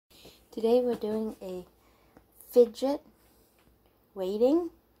Today we're doing a fidget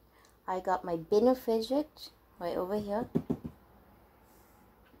rating. I got my bin of fidgets right over here.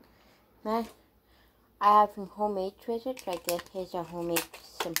 Now, I have some homemade fidgets like this. Here's a homemade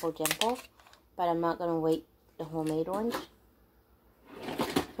Simple Dimple, but I'm not going to rate the homemade ones.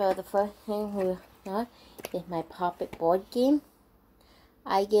 So the first thing we got is my Pop It board game.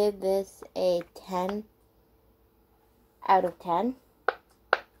 I give this a 10 out of 10.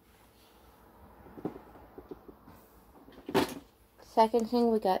 Second thing,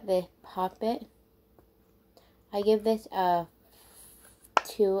 we got the Pop It. I give this a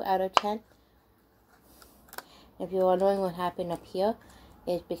 2 out of 10. If you're wondering what happened up here,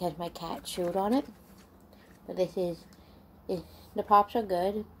 it's because my cat chewed on it. But the pops are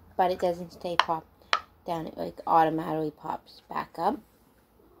good, but it doesn't stay popped down. It like automatically pops back up.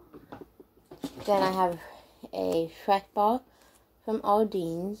 Then I have a Shrek ball from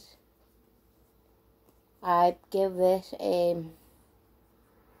Aldine's. I give this a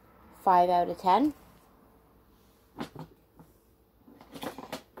 5 out of 10.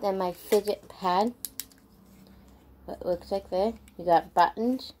 Then my fidget pad. It looks like this. You got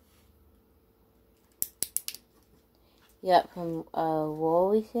buttons. You got from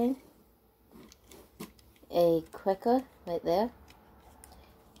Woolworths thing. A clicker right there.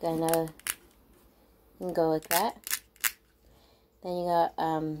 Got another. You can go like that. Then you got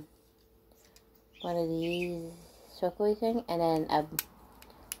one of these circle thing, and then a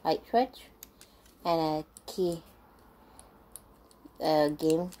light switch, and a key,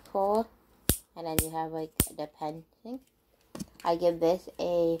 game controller, and then you have like the pen thing. I give this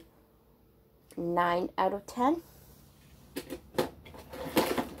a 9 out of 10.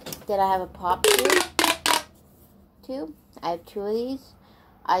 Then I have a pop tube. I have 2 of these.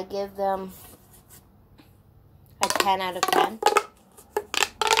 I give them a 10 out of 10.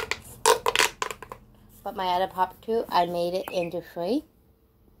 But my other pop tube, I made it into 3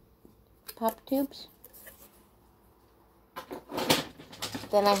 pop tubes.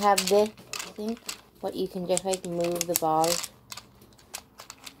 Then I have this thing, what you can just like move the balls.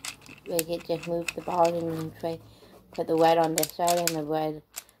 Like it just moves the balls, and you try put the red on this side and the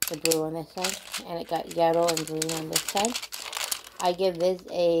blue on this side, and it got yellow and green on this side. I give this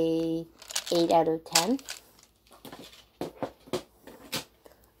a 8 out of 10.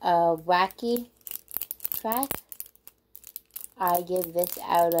 Wacky Track. I give this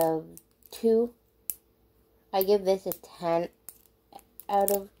out of 2. I give this a 10 out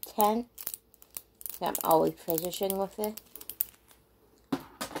of 10. I'm always fidgeting with it.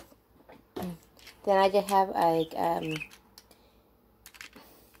 Then I just have like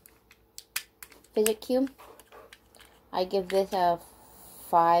fidget cube. I give this a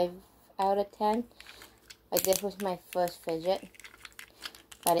 5 out of 10. Like this was my first fidget,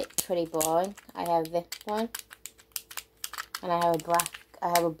 but it's pretty boring. I have this one, and I have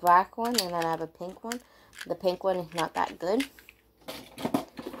a black one, and then I have a pink one. The pink one is not that good.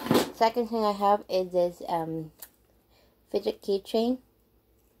 Second thing I have is this fidget keychain.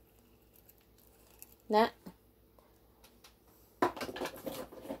 That I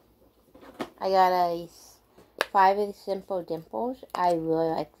got a 5 of the Simple Dimples. I really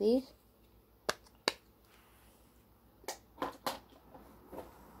like these.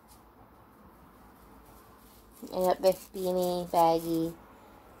 I got this beanie baggy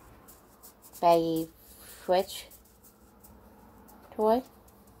switch toy.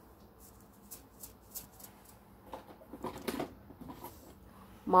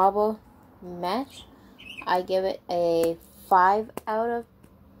 Marble mesh. I give it a 5 out of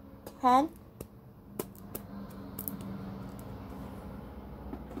 10.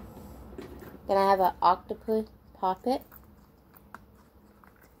 Then I have an octopus Pop It.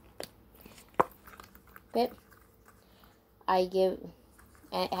 I give,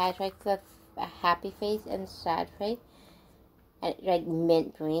 and it has like a happy face and sad face, and it's like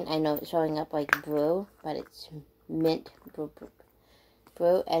mint green. I know it's showing up like blue, but it's mint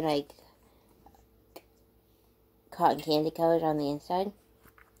blue and like cotton candy colors on the inside.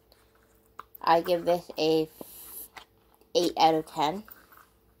 I give this a 8 out of 10.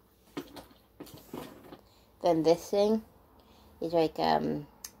 Then this thing is like a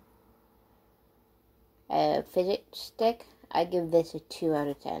fidget stick. I give this a 2 out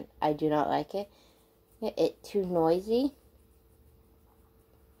of 10. I do not like it. It's too noisy.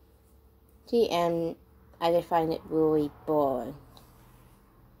 And I just find it really boring.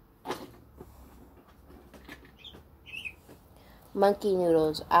 Monkey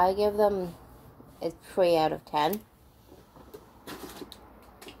noodles. I give them a 3 out of 10.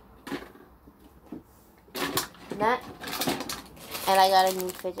 that. And I got a new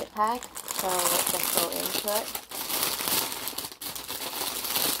fidget pack, so let's just go into it.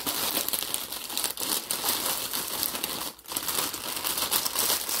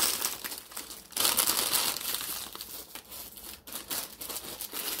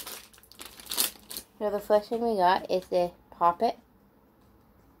 So the first thing we got is the Pop It.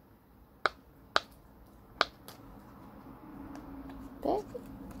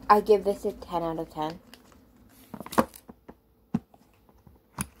 I give this a 10 out of 10.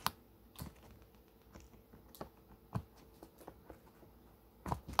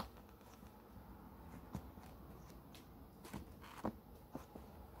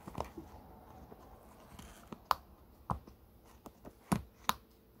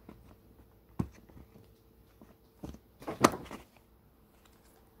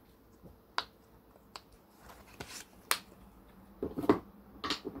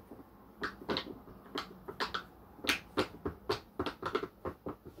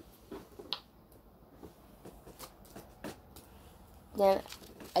 Then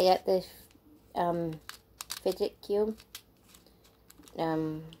I got this fidget cube,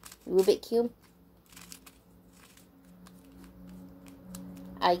 Rubik cube.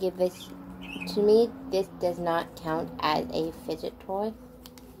 I give this, to me, this does not count as a fidget toy.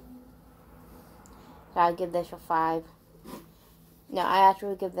 So I'll give this a 5. No, I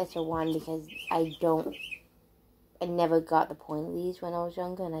actually give this a 1 because I never got the point of these when I was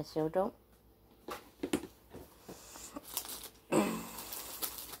younger, and I still don't.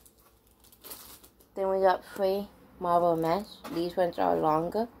 Then we got 3 Marble Mesh. These ones are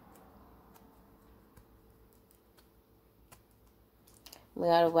longer. We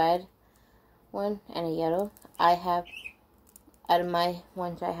got a red one and a yellow. I have, out of my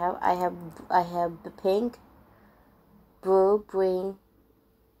ones I have the pink, blue, green,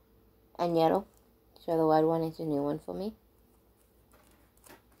 and yellow. So the red one is a new one for me.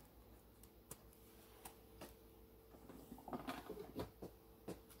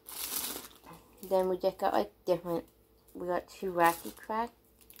 Then we just got like different, we got 2 Wacky Track.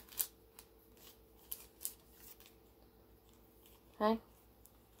 Okay.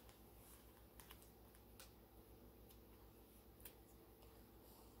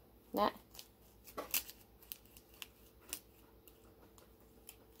 That.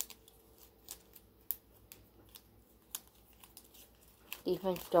 These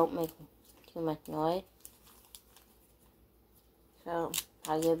ones don't make too much noise. So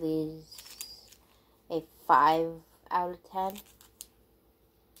I'll give these a 5 out of 10.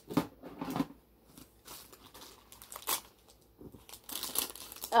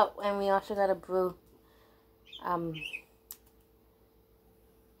 Oh, and we also got a blue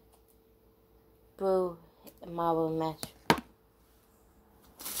Marble Mesh.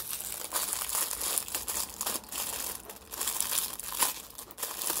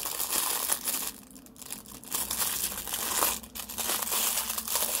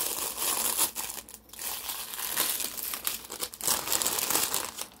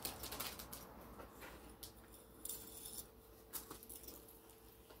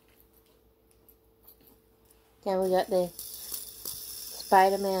 Then we got the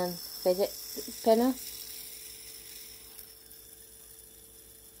Spider-Man fidget spinner.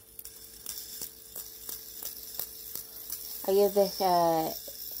 I give this a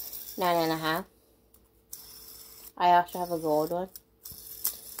 9.5. I also have a gold one,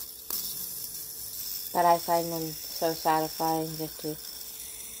 but I find them so satisfying just to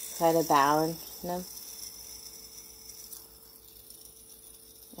try to balance them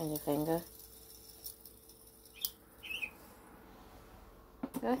on your finger.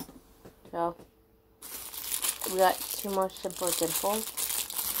 Okay, so we got 2 more Simple Dimples.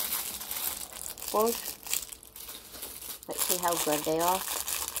 Let's see how good they are.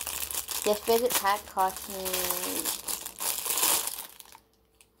 This fidget pack cost me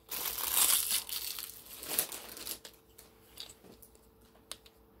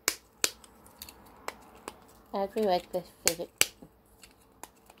I actually like this fidget.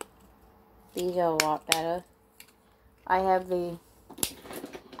 These are a lot better. I have the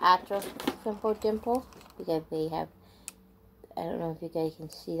actual Simple Dimple because they have, I don't know if you guys can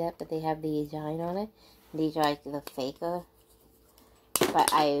see that, but they have the design on it. These are like the faker, but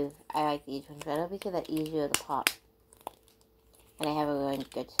I like these ones better because they're easier to pop, and they have a really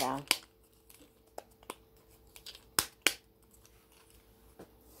good sound.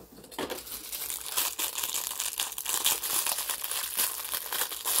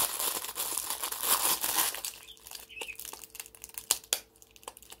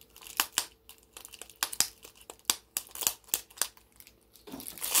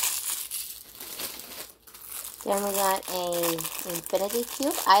 Then we got a infinity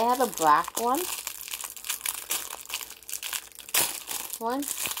cube. I have a black one.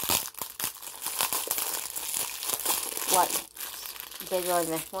 What? Bigger than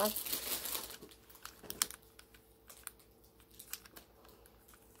this one.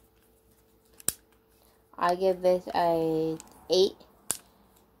 I give this a 8.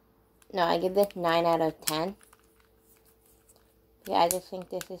 No, I give this 9 out of 10. Yeah, I just think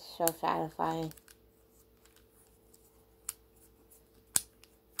this is so satisfying.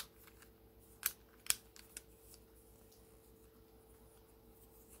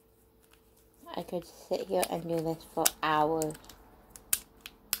 I could sit here and do this for hours.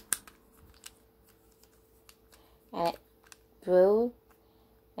 And it's blue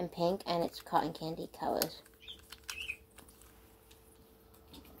and pink, and it's cotton candy colors.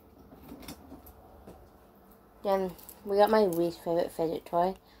 Then we got my least favorite fidget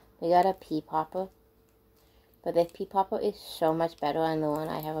toy. We got a pea popper. But this pea popper is so much better than the one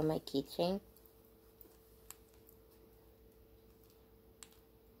I have on my keychain.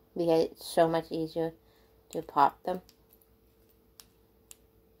 Because it's so much easier to pop them.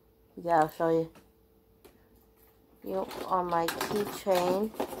 Yeah, I'll show you. On my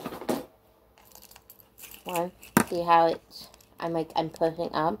keychain. See how it's, I'm pushing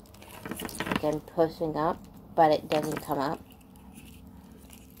up. I'm pushing up, but it doesn't come up.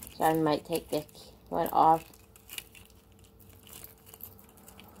 So I might take this one off.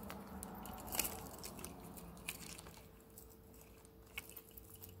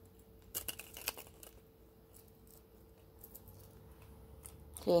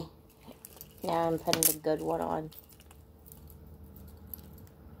 See, now I'm putting the good one on.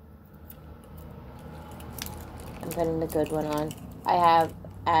 I'm putting the good one on. I have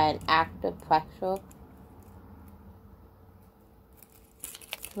an active pressure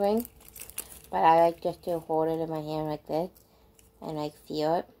ring, but I like just to hold it in my hand like this and like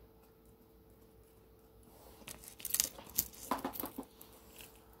feel it.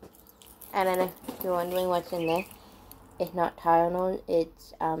 And then if you're wondering what's in this, it's not Tylenol,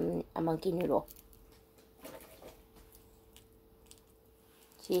 it's a monkey noodle.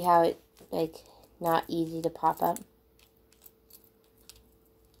 See how it's like not easy to pop up?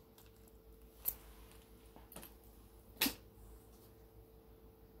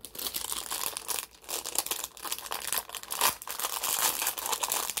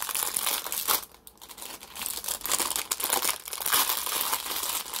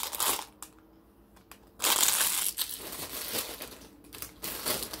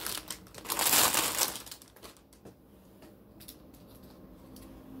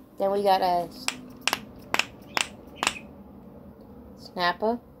 Then we got a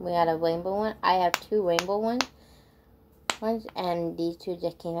snapper. We got a rainbow one. I have 2 rainbow ones, and these 2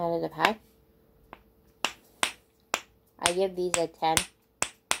 just came out of the pack. I give these a 10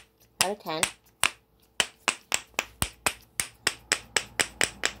 out of 10.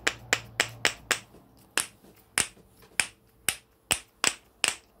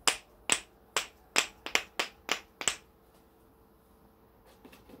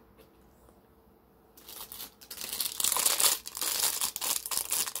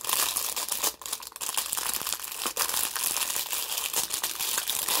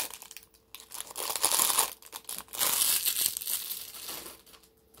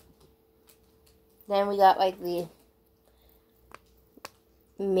 Then we got like the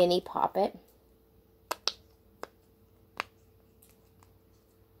mini Pop-It.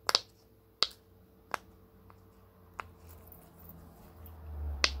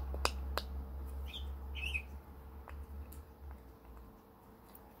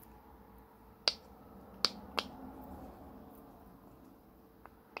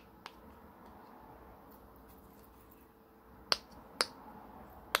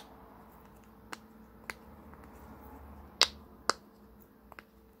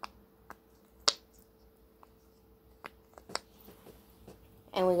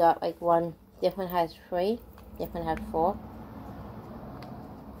 And we got like one, this one has 3, this one has 4.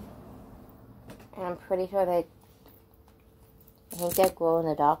 And I'm pretty sure I think they glow in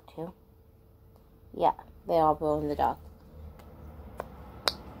the dark too. Yeah, they all glow in the dark.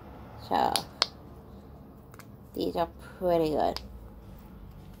 So, these are pretty good.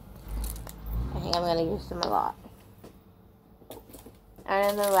 I think I'm going to use them a lot. And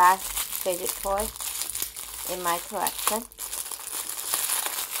then the last fidget toy in my collection.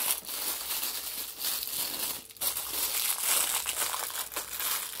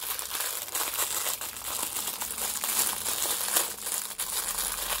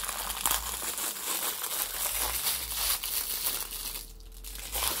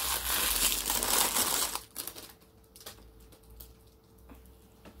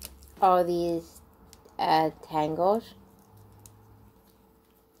 all these tangles.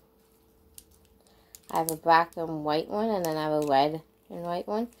 I have a black and white one, and then I have a red and white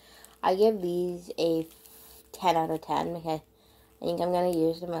one. I give these a 10 out of 10 because I think I'm going to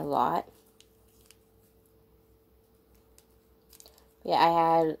use them a lot.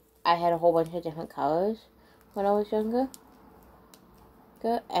 Yeah, I had a whole bunch of different colors when I was younger.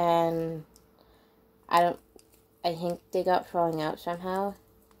 And I think they got thrown out somehow.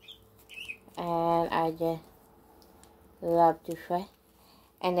 And I just love to try.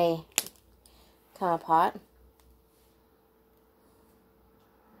 And they come apart.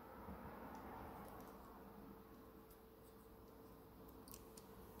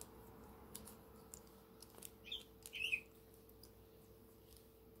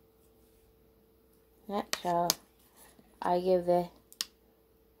 Yeah, so I give this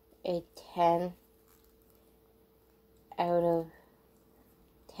a 10 out of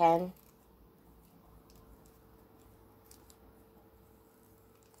 10.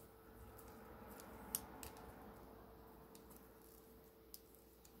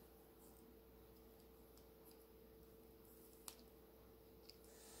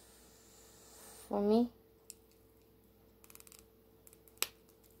 For me.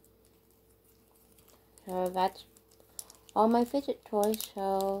 So that's all my fidget toys,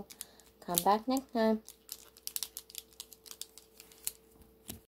 so come back next time.